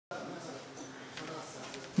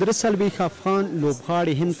درې افغان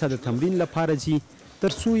لوبغاړي هند ته د تمرین لپاره ځي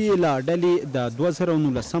تر څو یې له ډلې د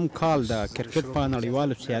 2019 کال د کرکټ په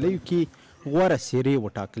نړیوالو سیالیو کې غوره څېرې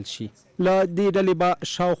وټاکل شي. له دې ډلې به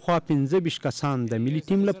شاوخوا 25 کسان د ملي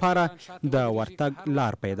ټیم لپاره د ورتګ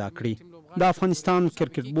لار پیدا کړي. د افغانستان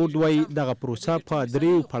کرکټ بورډ وايي دغه پروسه په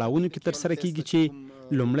 3 پړاونو کې ترسره کیږي چې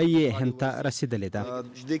لومړی یې هند ته رسېدلې ده.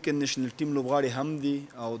 دې کې نېشنل ټیم لوبغاړي هم دي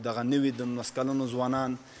او دغه نوي د 19 کلنو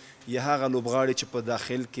ځوانان یا هغه لوبغاړي چې په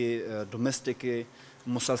داخل کې ډومسټیک کې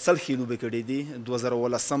مسلسل ښې لوبې کړې دي.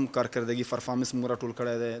 2018 کارکردګي پرفارمنس موږ راټول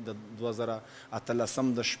کړی دی. د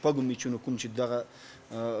 2018 د شپږو میچونو کوم چې دغه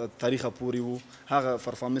تاریخه پورې وو هغه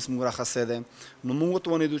پرفارمنس موږ راخستی دی. نو موږ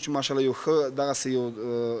وتوانېدو چې ماشاءالله یو ښه دغسې یو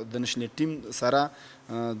د نېشنل ټیم سره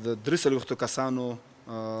د 43 کسانو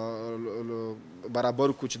برابر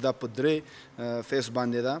کړو چې دا په 3 فیس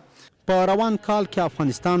باندې ده. په روان کال کې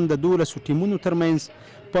افغانستان د 12 ټیمونو ترمنځ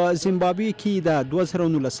په زیمبابوې کې د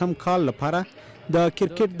 2019 کال لپاره د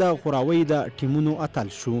کرکټ د غوراوۍ د ټیمونو اتل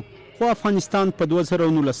شو. خو افغانستان په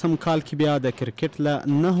 2019 کال کې بیا د کرکټ له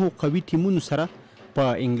 9 قوي ټیمونو سره په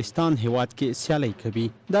انګلستان هیواد کې سیالۍ کوي.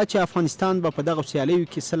 دا چې افغانستان به په دغه سیالیو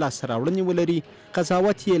کې څه لاسته راوړنې ولري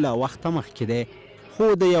قضاوت یې له وخته مخکې دی. خو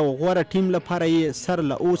د یو غوره ټیم لپاره یې سر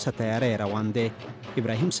له اوسه تیاری روان دی.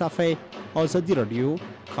 ابراهیم صافی، ازادي راډیو،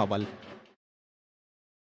 کابل.